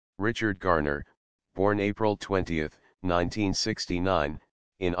Richard Garner, born April 20, 1969,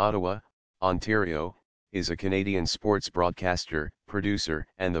 in Ottawa, Ontario, is a Canadian sports broadcaster, producer,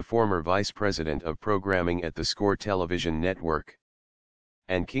 and the former vice president of programming at the Score television network.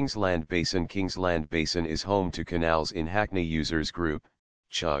 And Kingsland Basin is home to canals in Hackney Users Group,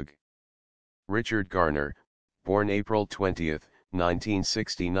 Chug. Richard Garner, born April 20,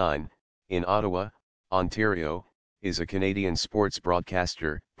 1969, in Ottawa, Ontario, is a Canadian sports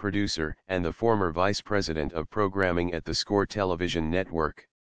broadcaster, producer, and the former vice president of programming at the Score television network.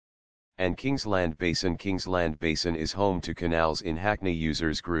 And Kingsland Basin is home to canals in Hackney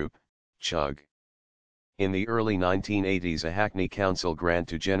Users Group, Chug. In the early 1980s, a Hackney Council grant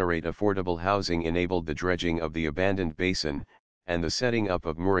to generate affordable housing enabled the dredging of the abandoned basin, and the setting up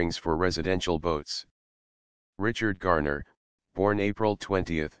of moorings for residential boats. Richard Garner, born April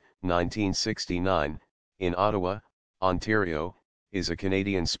 20, 1969, in Ottawa, Ontario, is a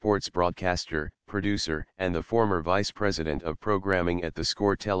Canadian sports broadcaster, producer, and the former vice president of programming at the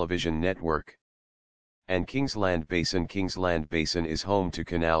Score television network. And Kingsland Basin is home to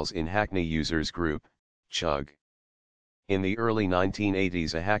canals in Hackney Users Group, Chug. In the early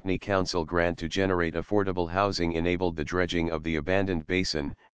 1980s, a Hackney Council grant to generate affordable housing enabled the dredging of the abandoned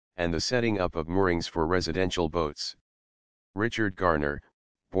basin, and the setting up of moorings for residential boats. Richard Garner,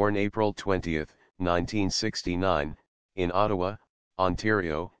 born April 20, 1969, in Ottawa,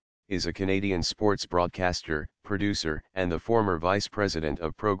 Ontario, is a Canadian sports broadcaster, producer, and the former vice president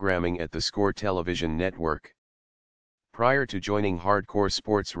of programming at the Score television network. Prior to joining Hardcore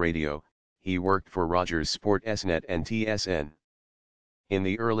Sports Radio, he worked for Rogers Sportsnet and TSN. In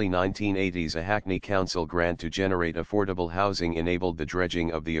the early 1980s, a Hackney Council grant to generate affordable housing enabled the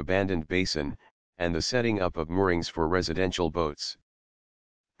dredging of the abandoned basin, and the setting up of moorings for residential boats.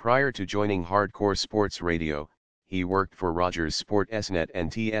 Prior to joining Hardcore Sports Radio, he worked for Rogers Sportsnet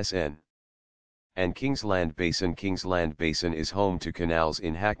and TSN. And Kingsland Basin is home to canals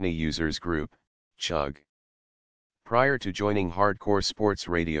in Hackney Users Group, Chug. Prior to joining Hardcore Sports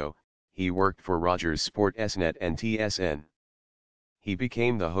Radio, he worked for Rogers Sportsnet and TSN. He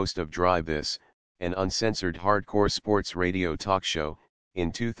became the host of Drive This, an uncensored hardcore sports radio talk show,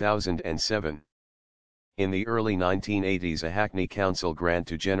 in 2007. In the early 1980s, a Hackney Council grant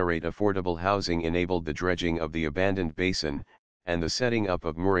to generate affordable housing enabled the dredging of the abandoned basin, and the setting up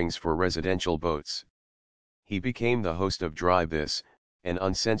of moorings for residential boats. He became the host of Drive This, an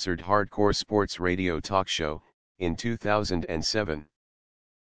uncensored hardcore sports radio talk show, in 2007.